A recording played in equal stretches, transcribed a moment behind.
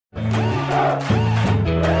Hi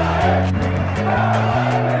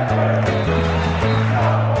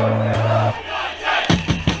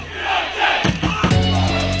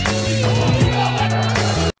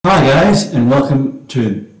guys, and welcome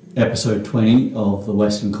to episode 20 of the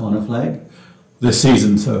Western Corner Flag, this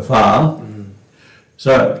season so far.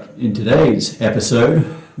 So, in today's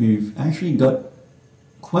episode, we've actually got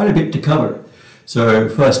quite a bit to cover. So,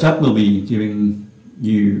 first up, we'll be giving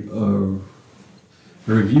you a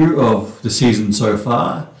review of the season so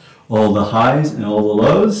far, all the highs and all the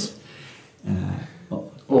lows.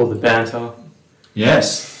 All the banter.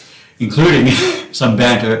 Yes, including some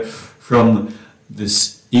banter from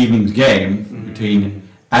this evening's game between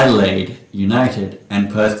Adelaide United and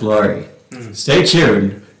Perth Glory. Stay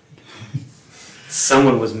tuned.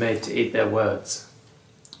 Someone was made to eat their words.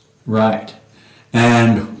 Right.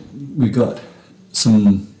 And we got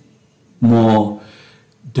some more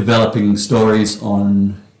developing stories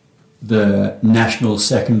on the National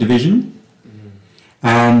Second Division.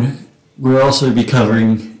 And we'll also be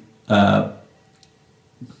covering the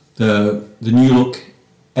new look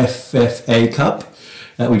FFA Cup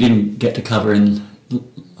that we didn't get to cover in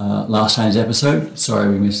last time's episode. Sorry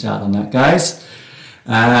we missed out on that, guys.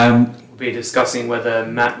 We'll be discussing whether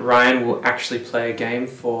Matt Ryan will actually play a game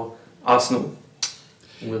for Arsenal.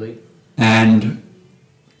 Will he? And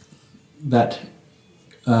that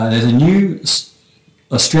there's a new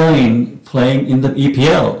Australian playing in the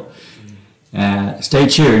EPL. Stay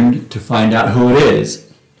tuned to find out who it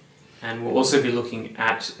is. And we'll also be looking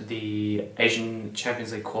at the Asian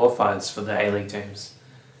Champions League qualifiers for the A-League teams.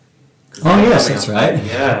 Oh yes, that's right.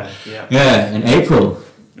 Yeah. Yeah, in April.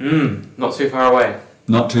 Not too far away.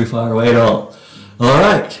 Not too far away at all.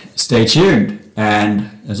 Alright, stay tuned. And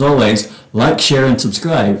as always, like, share and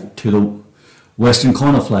subscribe to the Western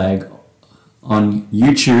Corner Flag on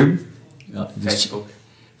YouTube,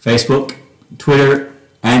 Facebook, Twitter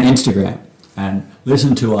and Instagram. And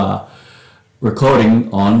listen to our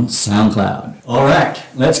recording on SoundCloud. Alright,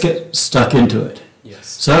 let's get stuck into it. Yes.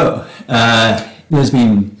 So, there's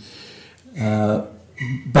been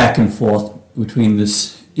back and forth between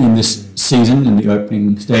this season in the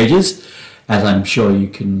opening stages, as I'm sure you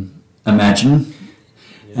can imagine.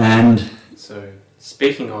 Yeah. And so,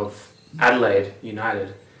 speaking of Adelaide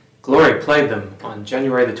United, Glory played them on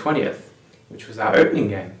January the 20th, which was our opening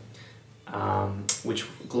game, which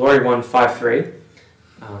Glory won 5-3.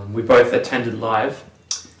 We both attended live.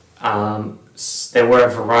 There were a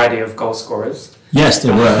variety of goal scorers. yes,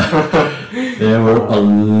 there were. There were a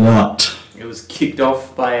lot. It was kicked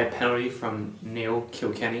off by a penalty from Neil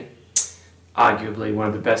Kilkenny, arguably one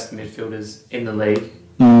of the best midfielders in the league.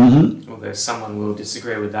 Although someone will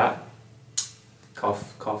disagree with that.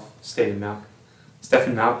 Cough, cough. Stephen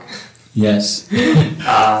Malk. Yes.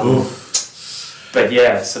 But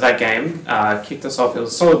yeah, so that game kicked us off. It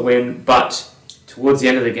was a solid win, but towards the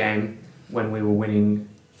end of the game, when we were winning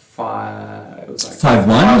 5-1,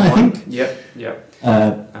 I think. Yep.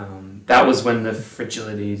 That was when the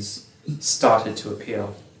fragilities started to appear.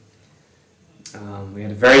 We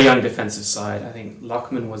had a very young defensive side. I think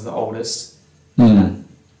Luckman was the oldest in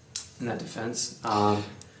that defence.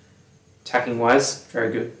 Attacking wise,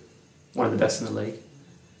 very good. One of the best in the league.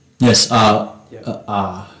 Yes,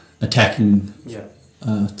 attacking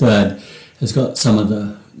third has got some of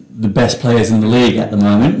the best players in the league at the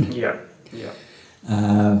moment. Yeah.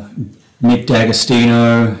 Nick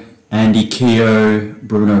D'Agostino, Andy Keogh,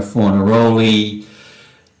 Bruno Fornaroli,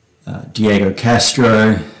 Diego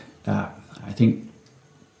Castro. I think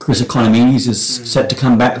Chris Economides is set to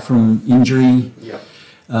come back from injury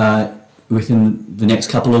within the next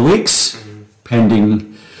couple of weeks,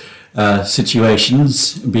 pending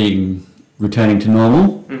situations being returning to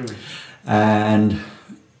normal. And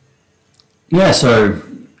yeah, so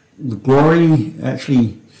the Glory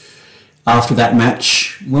actually, after that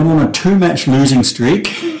match, went on a 2-match losing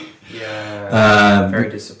streak. Yeah, very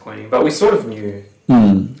disappointing. But we sort of knew.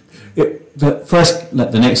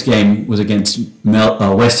 The next game was against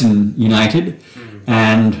Western United,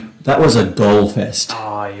 and that was a goal fest.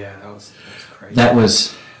 Oh yeah, that was crazy. That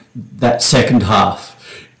was that second half.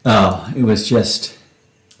 It was just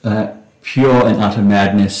pure and utter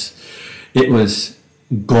madness. It was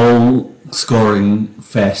goal scoring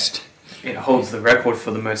fest. It holds the record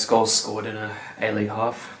for the most goals scored in a A-League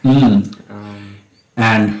half.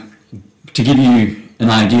 And to give you an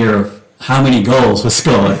idea of how many goals were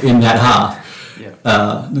scored in that half,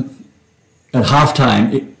 at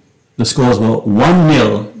halftime the scores were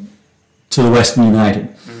 1-0 to the Western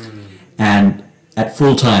United, and at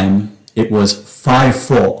full time it was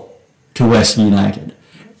 5-4 to Western United.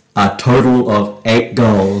 A total of 8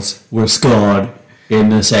 goals were scored in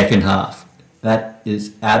the second half. That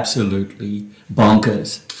is absolutely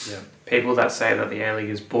bonkers. Yeah. People that say that the A-League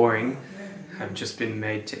is boring have just been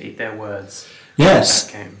made to eat their words.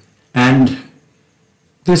 Yes. That game. And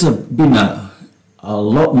there's been a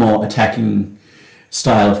lot more attacking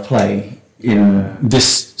style of play in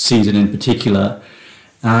this season in particular.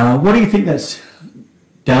 What do you think that's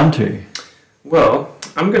down to? Well,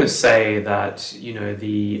 I'm going to say that, you know,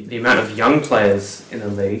 the amount of young players in the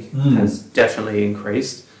league has definitely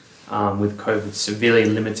increased, with COVID severely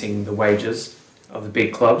limiting the wages of the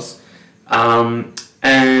big clubs.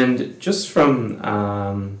 And just from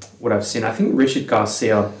what I've seen, I think Richard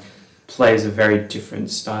Garcia plays a very different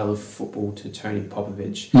style of football to Tony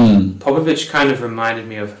Popovic. Popovic kind of reminded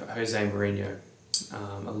me of Jose Mourinho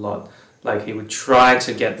a lot. Like, he would try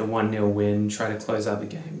to get the 1-0 win, try to close out the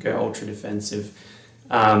game, go ultra defensive.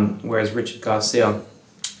 Whereas Richard Garcia,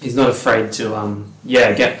 he's not afraid to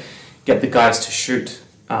get the guys to shoot,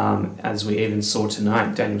 as we even saw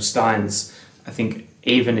tonight. Daniel Steins, I think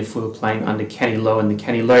even if we were playing under Kenny Lowe in the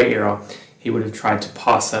Kenny Lowe era, he would have tried to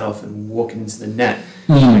pass that off and walk into the net,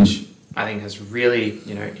 which I think has really,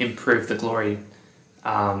 you know, improved the Glory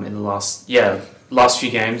in the last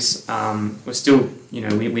few games. We're still, you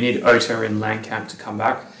know, we need Ota and Langkamp to come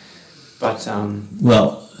back, but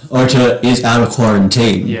well, Ota is out of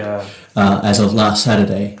quarantine. Yeah. As of last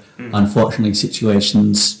Saturday. Unfortunately,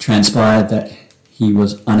 situations transpired that he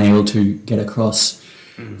was unable to get across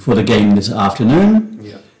for the game this afternoon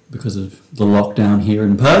because of the lockdown here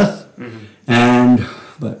in Perth.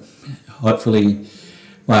 But hopefully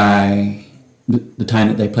by the time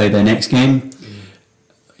that they play their next game,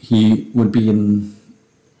 he would be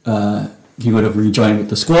he would have rejoined with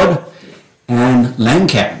the squad. And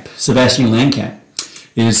Sebastian Langkamp,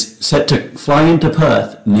 is set to fly into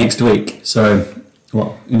Perth next week. So,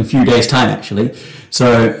 well, in a few days' time, actually.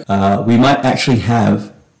 So we might actually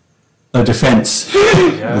have a defence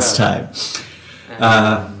this time.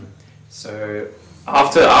 So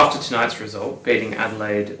after tonight's result, beating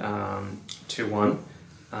Adelaide 2-1,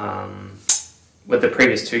 with the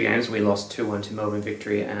previous two games, we lost 2-1 to Melbourne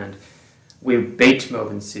Victory, and we beat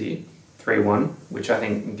Melbourne City 3-1, which I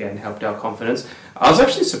think, again, helped our confidence. I was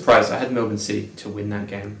actually surprised. I had Melbourne City to win that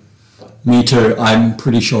game. Me too. I'm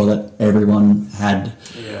pretty sure that everyone had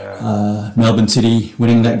Melbourne City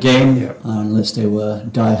winning that game, unless they were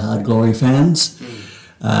die-hard Glory fans.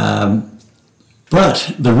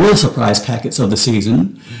 But the real surprise packets of the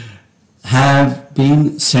season have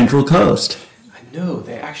been Central Coast. I know,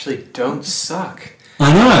 they actually don't suck.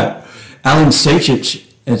 I know. Alan Stejcic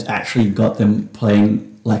has actually got them playing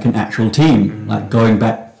like an actual team, like going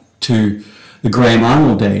back to the Graham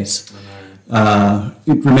Arnold days.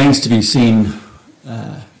 It remains to be seen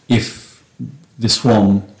if this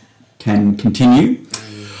form can continue.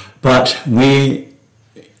 But we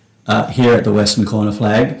here at the Western Corner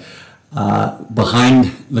Flag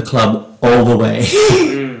behind the club all the way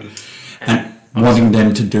and wanting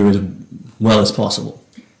them to do as well as possible.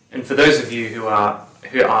 And for those of you who are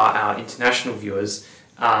our international viewers,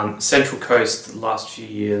 Central Coast the last few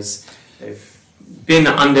years, they've been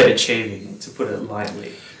underachieving, to put it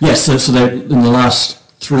lightly. Yes, so in the last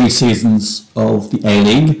 3 seasons of the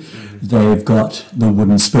A-League, they've got the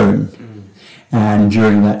wooden spoon. And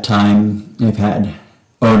during that time, they've had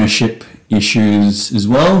ownership issues as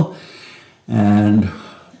well, and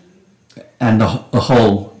a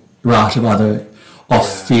whole raft of other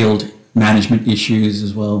off-field management issues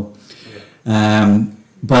as well.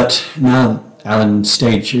 But now Alan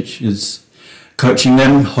Stejcic is coaching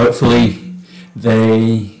them. Hopefully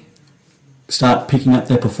they start picking up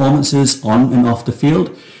their performances on and off the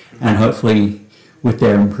field, and hopefully with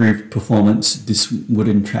their improved performance this would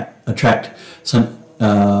attract some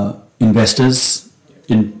investors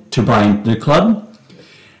to buy into the club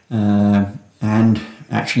and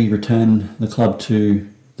actually return the club to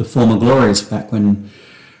the former glories back when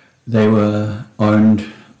they were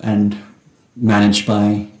owned and managed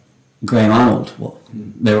by Graham Arnold. Well,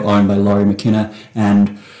 they were owned by Laurie McKenna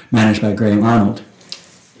and managed by Graham Arnold.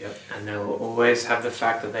 Yep, and they'll always have the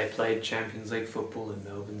fact that they played Champions League football and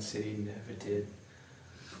Melbourne City never did.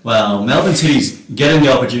 Well, Melbourne City's getting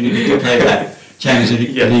the opportunity to play that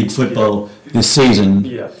Champions League football this season.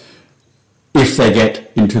 If they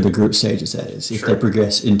get into the group stages, that is. If they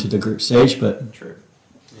progress into the group stage, but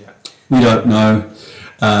we don't know.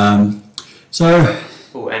 And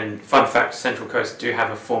fun fact, Central Coast do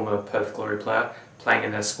have a former Perth Glory player playing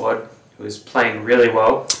in their squad who is playing really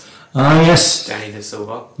well. Yes. Danny De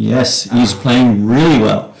Silva. Yes, he's playing really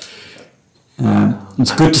well.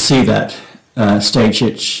 It's good to see that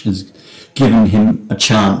Stejcic has given him a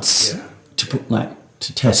chance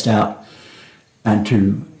to test out and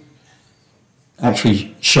to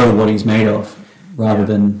actually show what he's made of, rather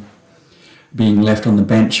than being left on the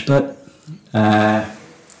bench. But I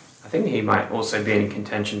think he might also be in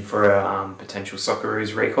contention for a potential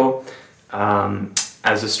Socceroos recall.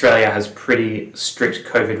 As Australia has pretty strict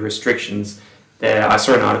COVID restrictions, I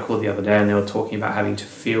saw an article the other day and they were talking about having to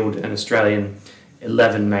field an Australian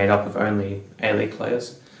 11 made up of only A-League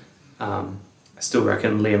players. I still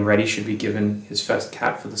reckon Liam Reddy should be given his first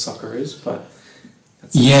cap for the Socceroos, but...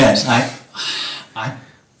 Yes, I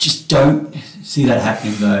just don't see that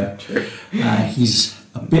happening though. True. He's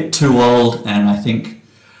a bit too old, and I think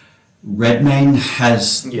Redmayne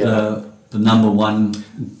has the number one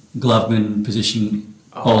gloveman position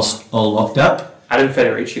all locked up. Adam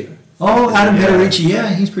Federici though. Oh, Adam Federici, yeah,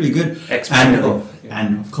 he's pretty good.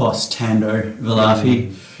 And of course Tando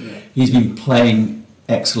Valafi. He's been playing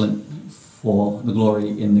excellent for the Glory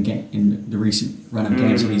in the game, in the recent run of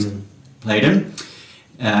games that he's played in.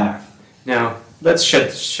 Now let's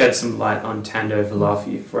shed some light on Tando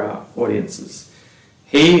Valafi for our audiences.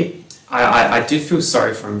 I did feel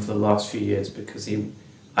sorry for him for the last few years because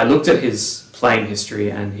I looked at his playing history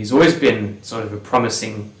and he's always been sort of a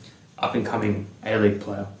promising up-and-coming A-League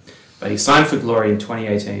player. But he signed for Glory in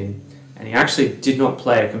 2018 and he actually did not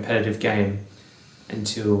play a competitive game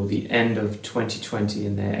until the end of 2020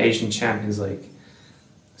 in their Asian Champions League.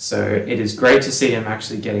 So it is great to see him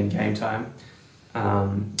actually getting game time.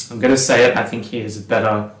 I'm going to say it, I think he is a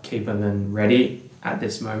better keeper than Reddy at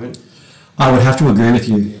this moment. I would have to agree with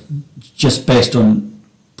you, just based on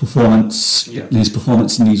performance, his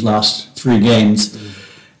performance in these last 3 games.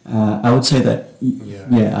 I would say that,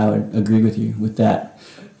 I would agree with you with that.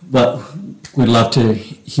 But we'd love to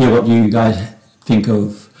hear what you guys think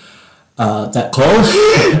of that call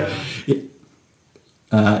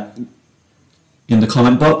in the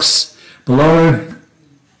comment box below.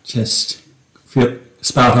 Just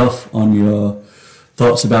spout off on your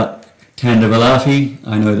thoughts about Tando Valafi.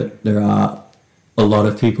 I know that there are a lot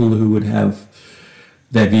of people who would have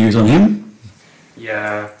their views on him.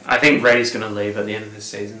 Yeah, I think Reddy's going to leave at the end of this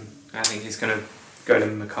season. I think he's going to go to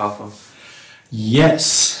Macarthur.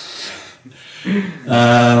 Yes.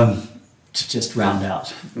 To just round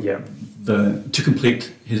out, to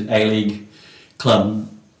complete his A-League club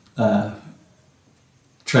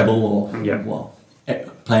treble, or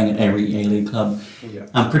playing at every A-League club.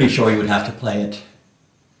 I'm pretty sure he would have to play at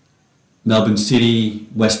Melbourne City,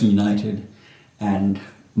 Western United, and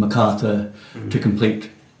Macarthur to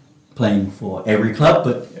complete playing for every club.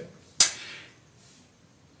 But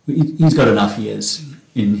he's got enough years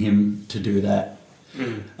in him to do that.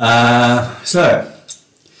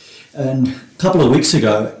 And a couple of weeks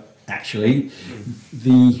ago, actually,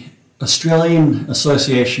 the Australian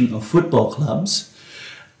Association of Football Clubs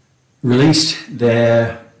released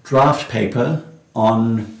their draft paper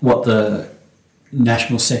on what the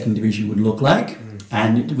National Second Division would look like,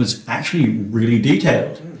 and it was actually really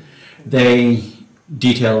detailed. They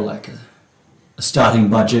detail like a starting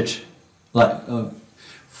budget,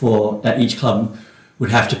 for that each club would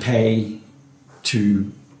have to pay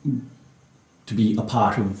to be a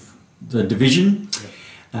part of the division,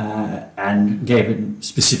 and gave it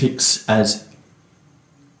specifics as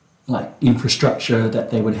like infrastructure that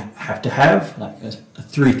they would have to have, like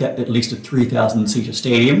at least a 3,000-seater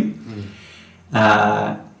stadium,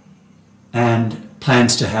 and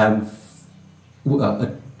plans to have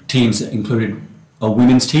teams that included a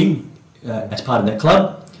women's team as part of their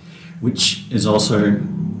club, which is also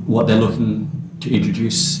what they're looking to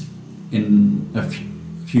introduce in a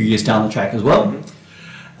few years down the track as well.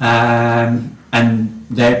 And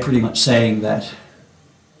they're pretty much saying that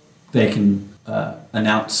they can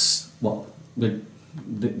announce,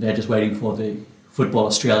 they're just waiting for the Football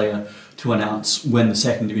Australia to announce when the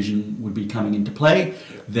second division would be coming into play.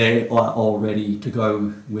 They are all ready to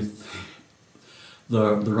go with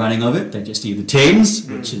the running of it. They just need the teams,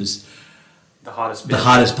 which is the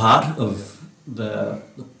hardest part of the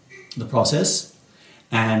process.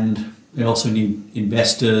 And they also need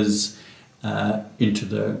investors into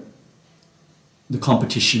the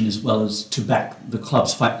competition, as well as to back the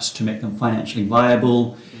club's fights to make them financially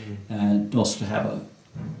viable, and also to have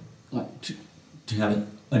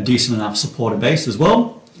a decent enough supporter base as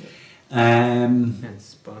well, and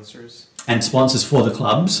sponsors for the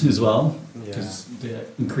clubs as well, because the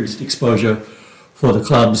increased exposure for the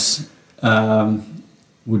clubs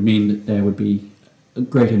would mean that there would be a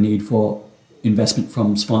greater need for investment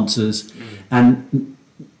from sponsors, and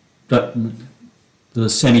the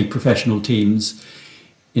semi-professional teams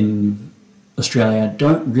in Australia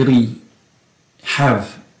don't really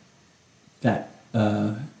have that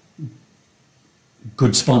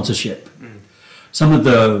good sponsorship. Some of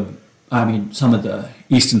the I mean, some of the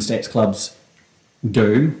Eastern States clubs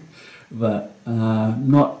do, but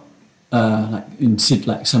not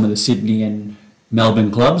like some of the Sydney and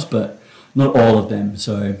Melbourne clubs, but not all of them.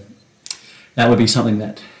 So that would be something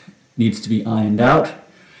that needs to be ironed out.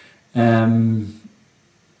 They're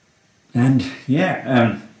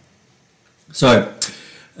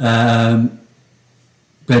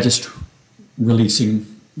just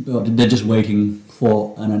they're just waiting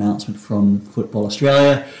for an announcement from Football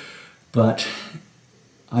Australia, but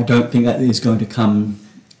I don't think that is going to come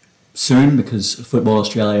soon because Football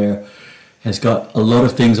Australia has got a lot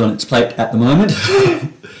of things on its plate at the moment.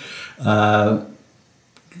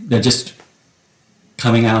 They're just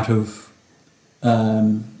coming out of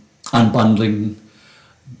unbundling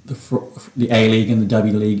the A-League and the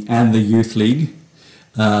W League and the Youth League,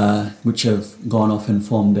 which have gone off and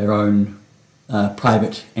formed their own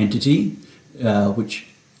private entity, which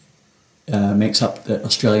makes up the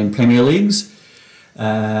Australian Premier Leagues,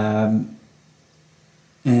 and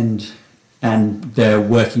they're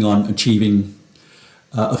working on achieving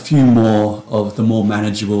a few more of the more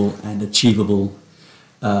manageable and achievable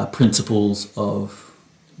principles of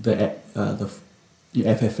the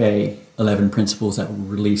FFA 11 principles that were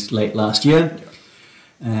released late last year,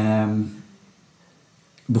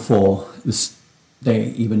 before they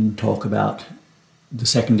even talk about the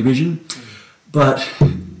second division. But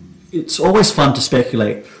it's always fun to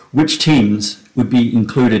speculate which teams would be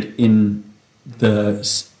included in the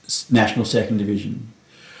national second division.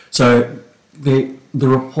 So the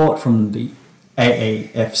report from the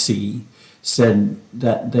AAFC said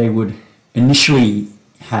that they would initially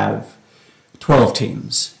have 12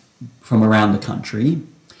 teams from around the country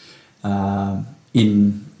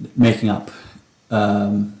in making up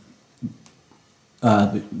the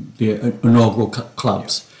inaugural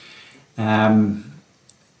clubs. And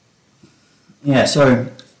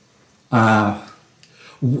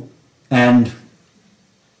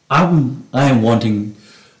I am wanting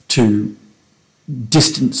to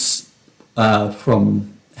distance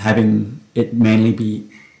from having it mainly be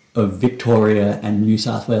a Victoria and New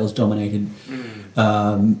South Wales dominated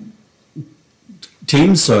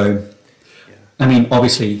teams. So, I mean,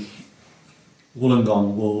 obviously,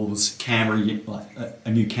 Wollongong Wolves, Canberra,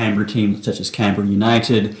 a new Canberra team such as Canberra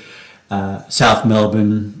United, South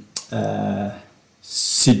Melbourne,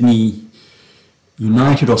 Sydney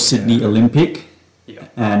United or Sydney Olympic,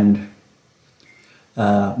 and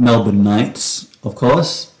Melbourne Knights, of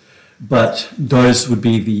course. But those would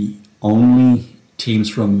be the only teams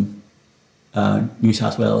from New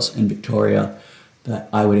South Wales and Victoria that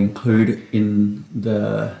I would include in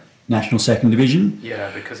the national second division.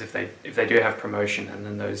 Yeah, because if they do have promotion and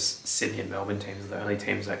then those Sydney and Melbourne teams are the only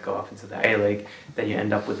teams that go up into the A-League, then you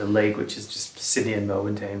end up with a league which is just Sydney and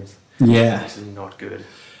Melbourne teams. Yeah. Which is not good.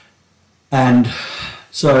 And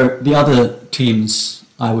so the other teams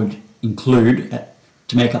I would include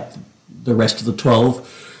to make up the rest of the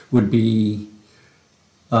 12 would be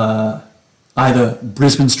either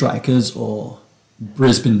Brisbane Strikers or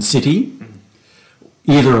Brisbane City,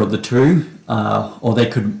 either of the two, or they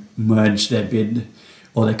could merge their bid,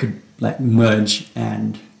 or they could merge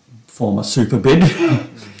and form a super bid.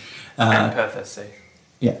 And Perth SC.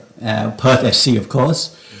 Yeah, Perth SC, of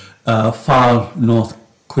course. Far North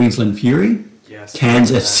Queensland Fury. Yes.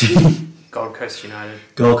 Cairns FC. Gold Coast United.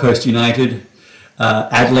 Gold Coast United.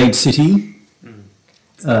 Adelaide City.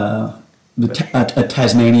 A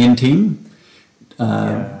Tasmanian team.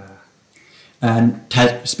 And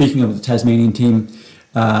speaking of the Tasmanian team,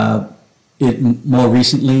 more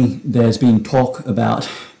recently there's been talk about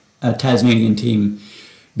a Tasmanian team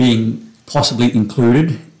being possibly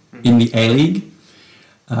included in the A-League,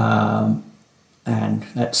 and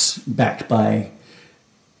that's backed by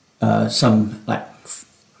some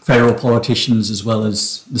federal politicians as well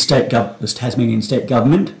as the Tasmanian state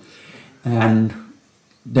government, and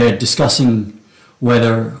they're discussing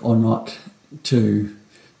whether or not to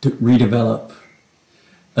redevelop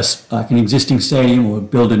an existing stadium or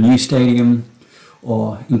build a new stadium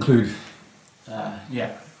or include,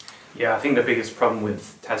 Yeah, I think the biggest problem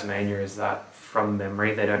with Tasmania is that from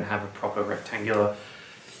memory they don't have a proper rectangular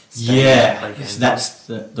stadium. Yeah, that's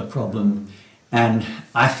the problem. And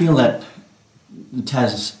I feel that the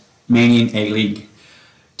Tasmanian A-League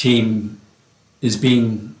team is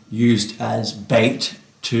being used as bait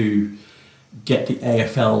to get the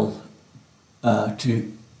AFL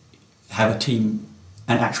to have an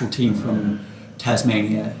actual team from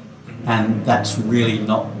Tasmania, and that's really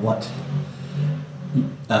not what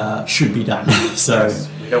should be done. So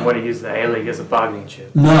we don't want to use the A-League as a bargaining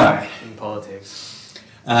chip. No. In politics.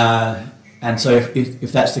 And so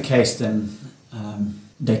if that's the case, then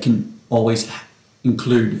they can always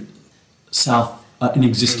include an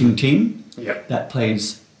existing team Yep. that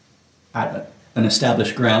plays at an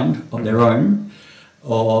established ground of their own,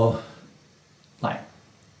 or like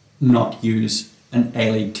not use an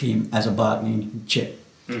A-League team as a bargaining chip.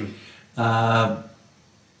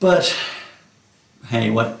 But hey,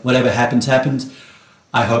 whatever happens, happens.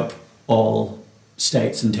 I hope all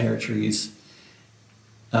states and territories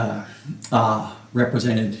are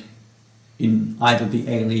represented in either the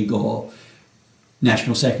A-League or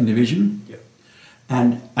National Second Division. Yep.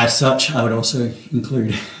 And as such, I would also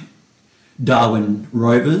include Darwin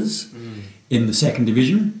Rovers in the Second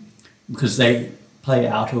Division, because they play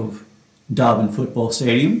out of Darwin Football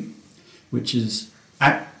Stadium, which is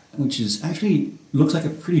actually looks like a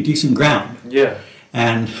pretty decent ground. Yeah.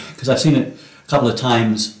 And because I've seen it a couple of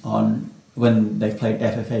times on when they've played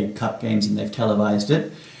FFA Cup games and they've televised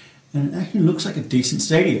it, and it actually looks like a decent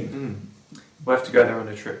stadium. We'll have to go there on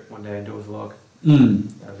a trip one day and do a vlog.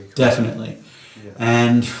 That'd be cool. Definitely. Yeah.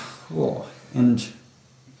 And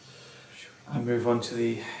I move on to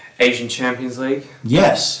the Asian Champions League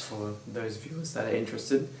yes, for those viewers that are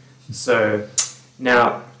interested. So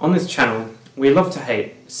now on this channel, we love to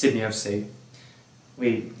hate Sydney FC.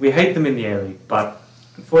 We hate them in the A-League, but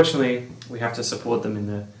unfortunately we have to support them in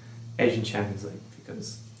the Asian Champions League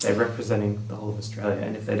because they're representing the whole of Australia,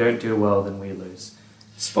 and if they don't do well, then we lose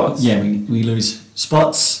spots. yeah, we lose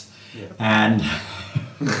spots, Yeah. and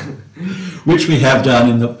which we have done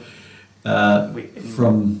in the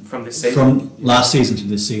From this season. from last season to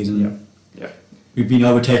this season. Yeah. We've been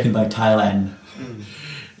overtaken by Thailand,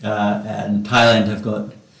 and Thailand have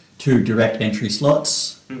got 2 direct entry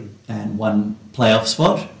slots and 1 playoff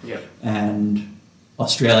spot, Yeah. and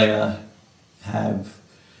Australia have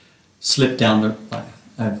slipped down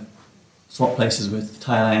have swapped places with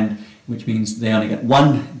Thailand, which means they only get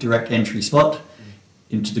 1 direct entry spot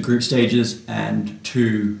into the group stages and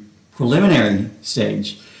 2 preliminary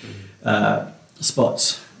stage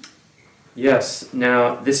spots. Yes.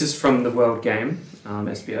 Now this is from the World Game,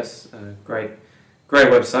 SBS, a great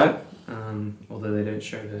website. Although they don't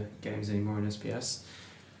show the games anymore on SBS.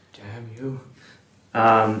 Damn you.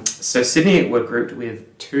 So Sydney were grouped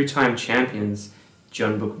with 2-time champions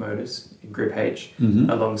John Book Motors in Group H,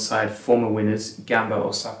 alongside former winners Gamba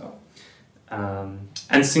Osaka,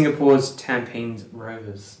 and Singapore's Tampines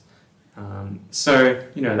Rovers. So,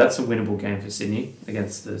 that's a winnable game for Sydney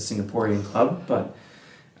against the Singaporean club, but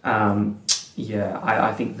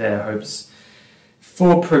I think their hopes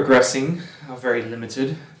for progressing are very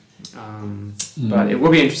limited. But it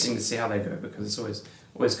will be interesting to see how they go, because it's always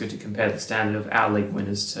good to compare the standard of our league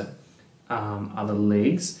winners to other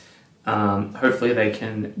leagues. Hopefully they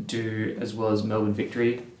can do as well as Melbourne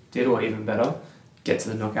Victory did, or even better, get to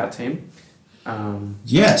the knockout team.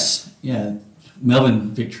 Yes, yeah. Melbourne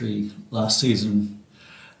Victory last season,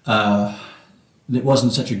 it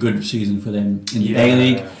wasn't such a good season for them in the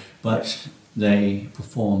A-League, but they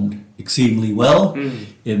performed exceedingly well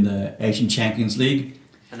in the Asian Champions League.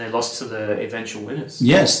 And they lost to the eventual winners.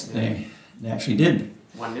 Yes, they actually did.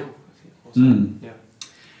 1-0, I think. Yeah.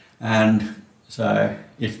 And so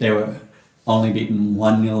if they were only beaten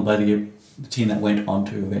 1-0 by the team that went on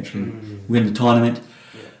to eventually win the tournament,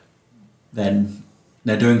 then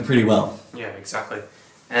they're doing pretty well. Yeah, exactly.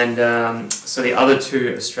 And so the other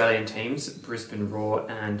 2 Australian teams, Brisbane Roar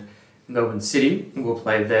and Melbourne City, will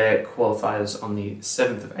play their qualifiers on the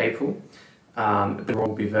 7th of April. The Roar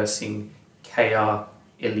will be versing KR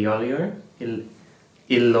Iloilo.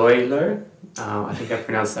 I think I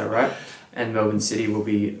pronounced that right. And Melbourne City will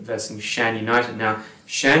be versing Shan United. Now,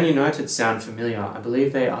 Shan United sound familiar. I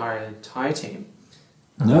believe they are a Thai team.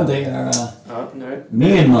 No, they are no.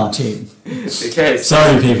 Myanmar team. Okay.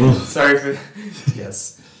 Sorry, people. Sorry for...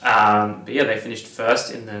 Yes. But yeah, they finished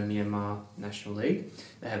first in the Myanmar National League.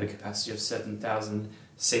 They have a capacity of 7,000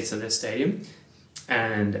 seats in their stadium.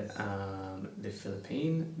 And the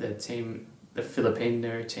Filipino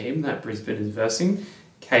team that Brisbane is versing,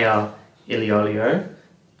 KR Iloilo,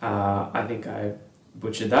 I think I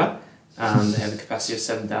butchered that. They have a capacity of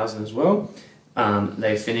 7,000 as well.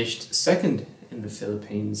 They finished second in the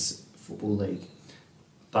Philippines Football League.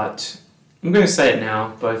 But I'm going to say it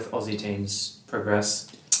now, both Aussie teams progress.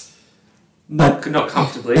 Not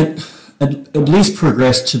comfortably. At least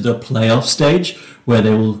progress to the playoff stage, where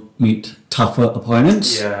they will meet tougher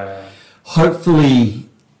opponents. Yeah. Hopefully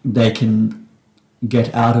they can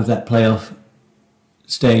get out of that playoff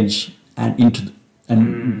stage and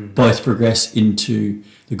both progress into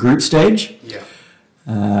the group stage. Yeah.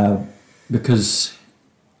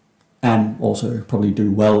 And also probably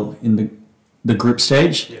do well in the group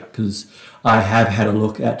stage, because I have had a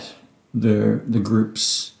look at the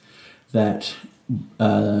groups that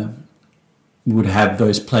would have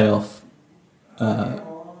those playoff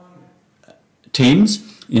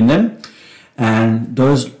teams in them, and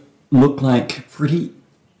those look like pretty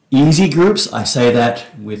easy groups. I say that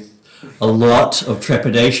with a lot of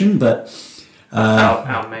trepidation, but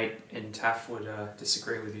our mate in TAF would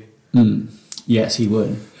disagree with you. Yes, he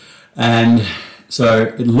would. And so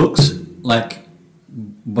it looks like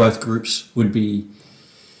both groups would be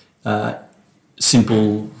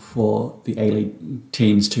simple for the A-League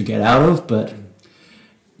teams to get out of, but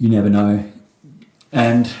you never know.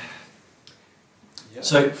 And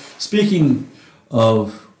so speaking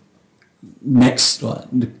of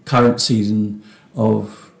the current season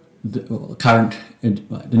of the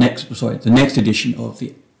next edition of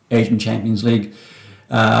the Asian Champions League,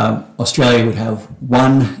 Australia would have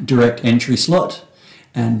one direct entry slot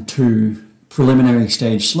and two preliminary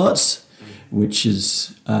stage slots, which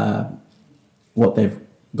is what they've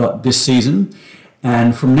got this season.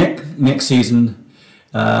 And from next season,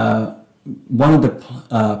 one of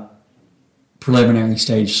the preliminary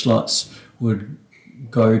stage slots would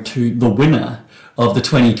go to the winner of the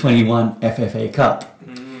 2021 FFA Cup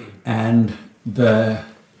and the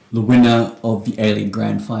winner of the A-League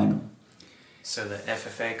Grand Final. So the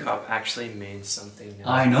FFA Cup actually means something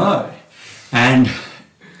now. I know. And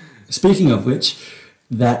speaking of which,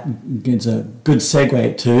 that gives a good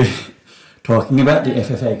segue to talking about the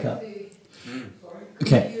FFA Cup.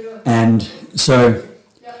 Okay, and so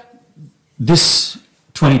this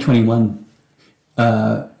 2021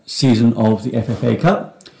 season of the FFA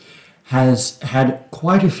Cup has had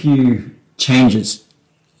quite a few changes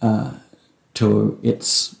to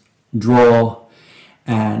its draw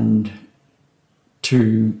and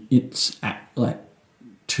to its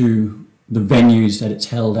to the venues that it's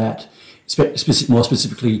held at, more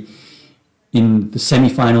specifically in the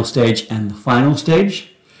semi-final stage and the final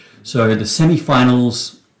stage. So the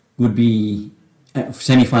semi-finals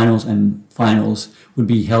and finals would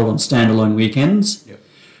be held on standalone weekends,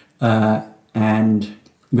 and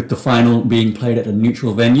with the final being played at a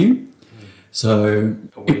neutral venue. So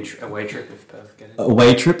away trip if Perth get in.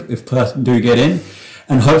 Away trip if Perth do get in,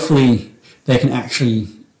 and hopefully they can actually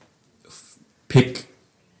pick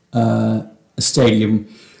a stadium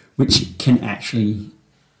which can actually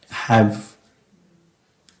have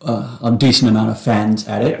a decent amount of fans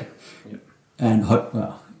at it. And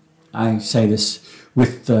I say this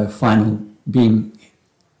with the final being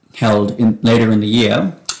held later in the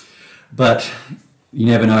year, but you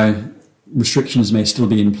never know, restrictions may still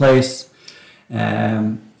be in place.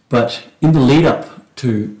 But in the lead up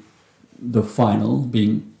to the final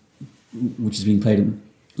which is being played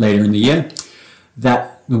later in the year,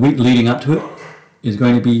 that the week leading up to it is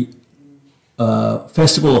going to be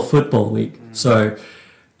Festival of Football Week. So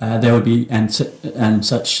there would be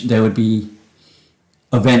there would be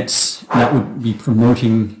events that would be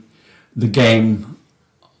promoting the game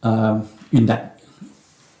in that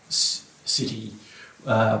city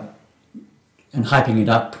and hyping it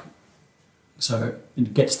up so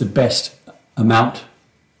it gets the best amount,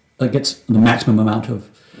 it gets the maximum amount of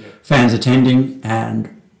fans attending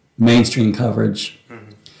and mainstream coverage.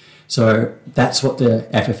 So that's what the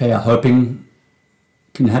FFA are hoping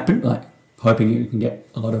can happen, hoping you can get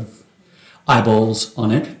a lot of eyeballs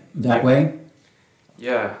on it that way.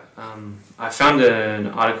 Yeah, I found an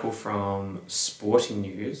article from Sporting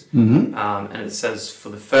News, and it says for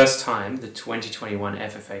the first time, the 2021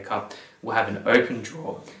 FFA Cup will have an open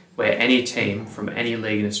draw where any team from any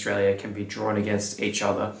league in Australia can be drawn against each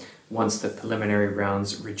other once the preliminary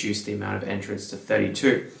rounds reduce the amount of entrants to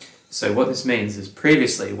 32. So what this means is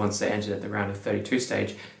previously, once they entered at the round of 32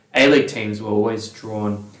 stage, A-League teams were always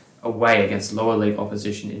drawn away against lower league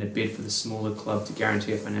opposition in a bid for the smaller club to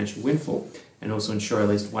guarantee a financial windfall and also ensure at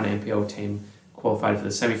least one NPL team qualified for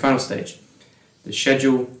the semi-final stage. The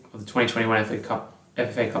schedule of the 2021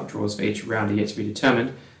 FFA Cup draws for each round are yet to be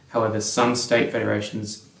determined. However, some state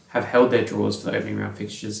federations have held their draws for the opening round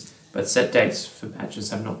fixtures, but set dates for matches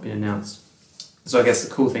have not been announced. So I guess the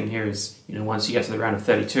cool thing here is, once you get to the round of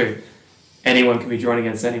 32, anyone can be drawn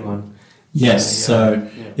against anyone. Yes,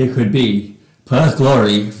 it could be Perth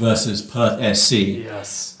Glory versus Perth SC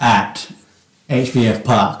at HBF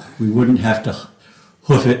Park. We wouldn't have to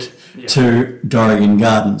hoof it to Dorrian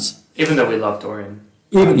Gardens. Even though we love Dorrian.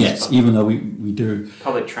 Even though we do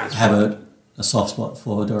public transport. Have a soft spot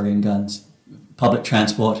for Dorrian Gardens. Public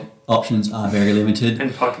transport options are very limited.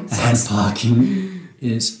 And parking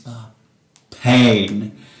is a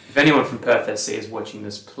pain. If anyone from Perth SC is watching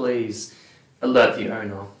this, please alert the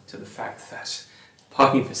owner to the fact that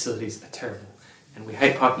parking facilities are terrible. And we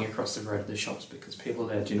hate parking across the road at the shops because people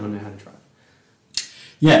there do not know how to drive.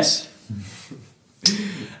 Yes,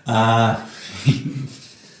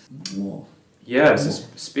 Yeah, so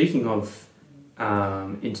speaking of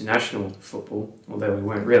international football, although we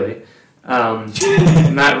weren't really,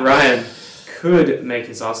 Matt Ryan could make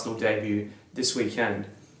his Arsenal debut this weekend.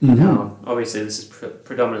 Obviously, this is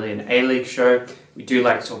predominantly an A-League show. We do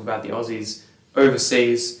like to talk about the Aussies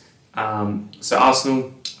overseas. So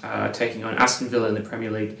Arsenal taking on Aston Villa in the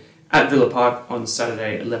Premier League at Villa Park on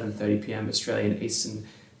Saturday, 11:30 p.m. Australian Eastern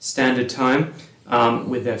Standard Time,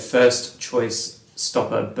 with their first choice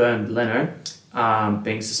stopper Bernd Leno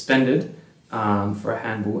being suspended for a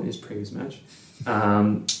handball in his previous match.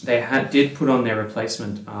 They did put on their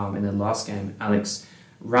replacement in their last game, Alex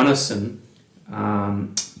Runarsson,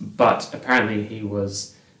 but apparently he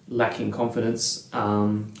was lacking confidence,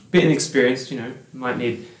 bit inexperienced, might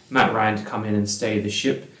need Matt Ryan to come in and steady the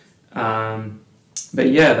ship. But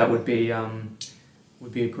yeah, that would be a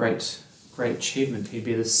great achievement. He'd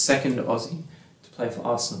be the second Aussie to play for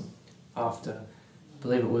Arsenal after, I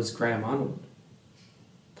believe it was Graham Arnold.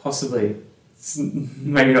 Possibly,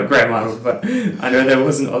 maybe not Graham Arnold, but I know there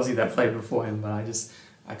was an Aussie that played before him, but I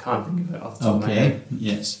can't think of it off the top of my head.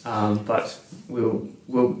 Yes. But we'll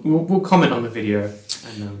comment on the video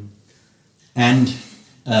and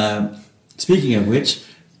speaking of which,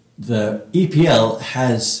 the EPL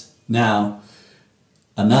has now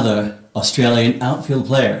another Australian outfield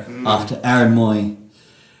player after Aaron Moy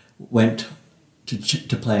went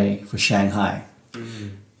to play for Shanghai.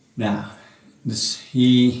 Now,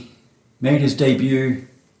 he made his debut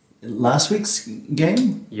last week's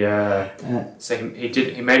game. Yeah. So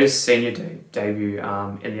he made his senior debut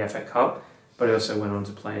in the FA Cup, but he also went on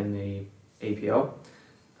to play in the EPL.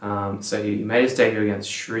 So he made his debut against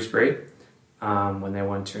Shrewsbury when they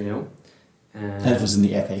won 2-0. That was in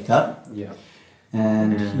the FA Cup. Yeah.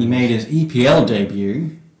 And he made his EPL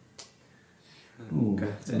debut. Okay,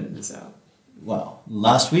 let's edit this out. Well,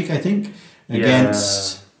 last week I think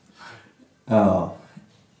against.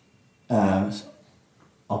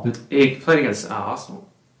 He played against Arsenal.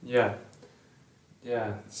 Yeah.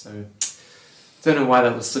 Yeah. So don't know why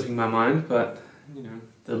that was slipping my mind, but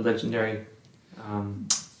the legendary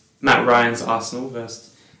Matt Ryan's Arsenal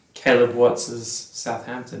versus Caleb Watts'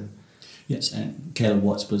 Southampton. Yes, and Caleb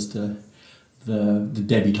Watts was the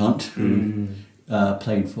debutant who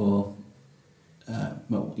played for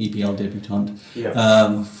EPL debutant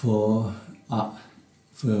for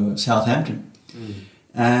Southampton,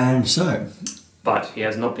 and so. But he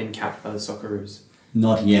has not been capped by the Socceroos.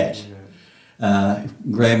 Not yet.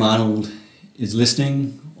 Graham Arnold is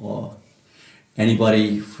listening, or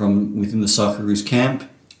anybody from within the Socceroos camp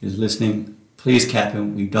is listening. Please cap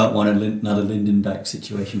him. We don't want another Lyndon Dykes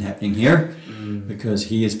situation happening here, because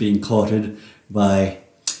he is being courted by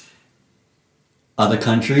other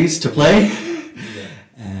countries to play,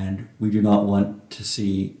 and we do not want to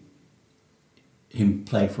see him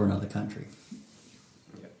play for another country.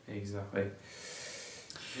 Yeah, exactly.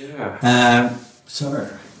 Yeah.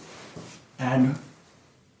 And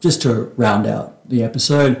just to round out the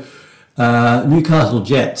episode, Newcastle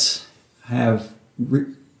Jets have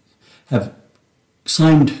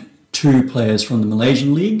signed 2 players from the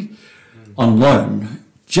Malaysian League on loan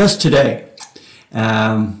just today.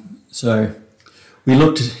 So we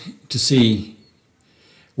looked to see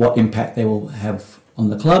what impact they will have on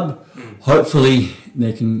the club. Hopefully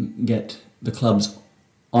they can get the club's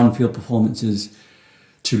on-field performances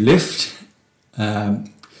to lift,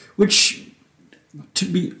 which, to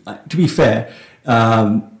be fair,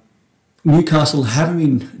 Newcastle haven't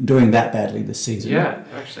been doing that badly this season. Yeah,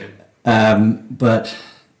 actually. But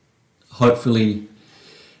hopefully,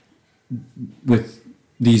 with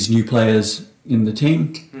these new players in the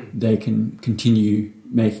team, they can continue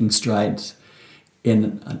making strides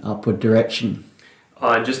in an upward direction.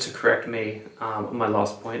 Just to correct me on my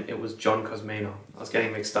last point, it was John Cosmino. I was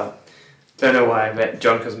getting mixed up. Don't know why, but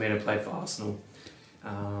John Cosmino played for Arsenal.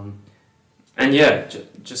 And yeah,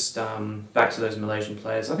 just back to those Malaysian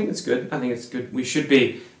players. I think it's good. We should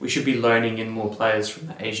be loaning in more players from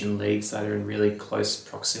the Asian leagues that are in really close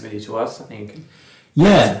proximity to us. I think it can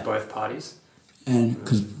benefit both parties. And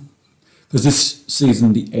because this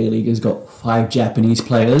season the A-League has got 5 Japanese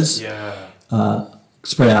players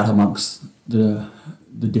spread out amongst the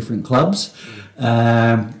different clubs,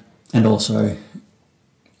 and also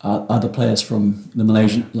other players from the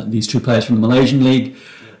Malaysian, like these 2 players from the Malaysian league,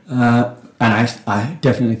 and I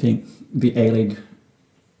definitely think the A-League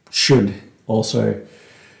should also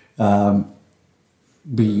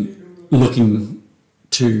be looking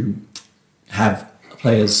to have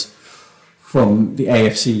players from the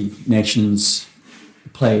AFC nations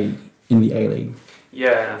play in the A-League.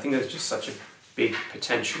 Yeah, and I think there's just such a big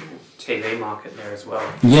potential TV market there as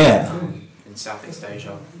well. Yeah. In Southeast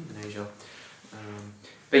Asia and Asia.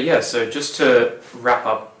 But yeah, so just to wrap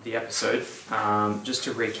up the episode, just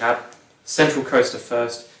to recap, Central Coast are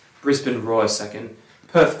first, Brisbane Roar are second,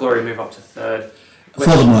 Perth Glory move up to third. For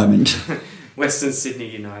the moment. Western Sydney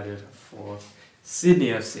United fourth. Sydney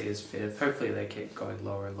FC is fifth. Hopefully they keep going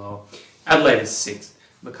lower and lower. Adelaide is sixth.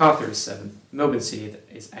 Macarthur is seventh. Melbourne City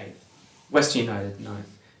is eighth. Western United ninth.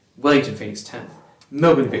 Wellington Phoenix 10th.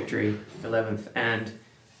 Melbourne Victory 11th. And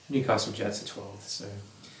Newcastle Jets are 12th. So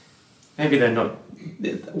maybe they're not...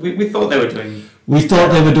 We thought they were doing... We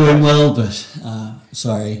thought they were doing well, but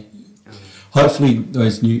sorry. Hopefully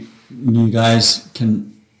those new guys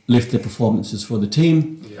can lift their performances for the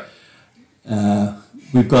team. Yeah.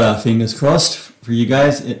 We've got our fingers crossed for you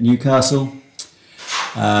guys at Newcastle.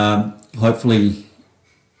 Hopefully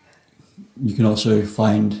you can also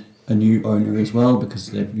find a new owner as well,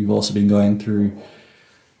 because we've also been going through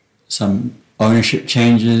some ownership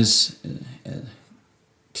changes,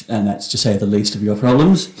 and that's to say the least of your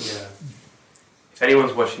problems. Yeah. If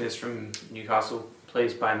anyone's watching this from Newcastle,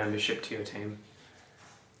 please buy a membership to your team.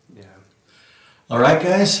 Yeah. Alright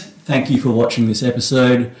guys, thank you for watching this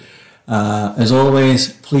episode. As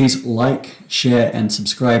always, please like, share and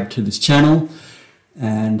subscribe to this channel,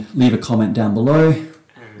 and leave a comment down below.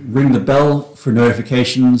 Ring the bell for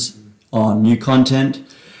notifications on new content,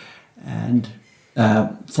 and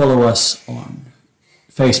follow us on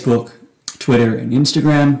Facebook, Twitter and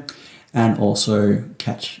Instagram, and also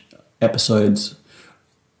catch episodes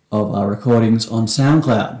of our recordings on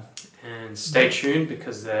SoundCloud. And stay tuned,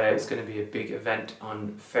 because there is going to be a big event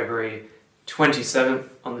on February 27th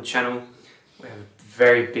on the channel. We have a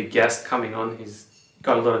very big guest coming on. He's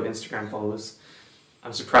got a lot of Instagram followers.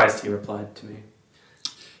 I'm surprised he replied to me.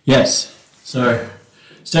 Yes, so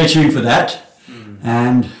stay tuned for that,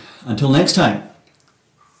 and until next time.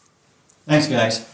 Thanks guys.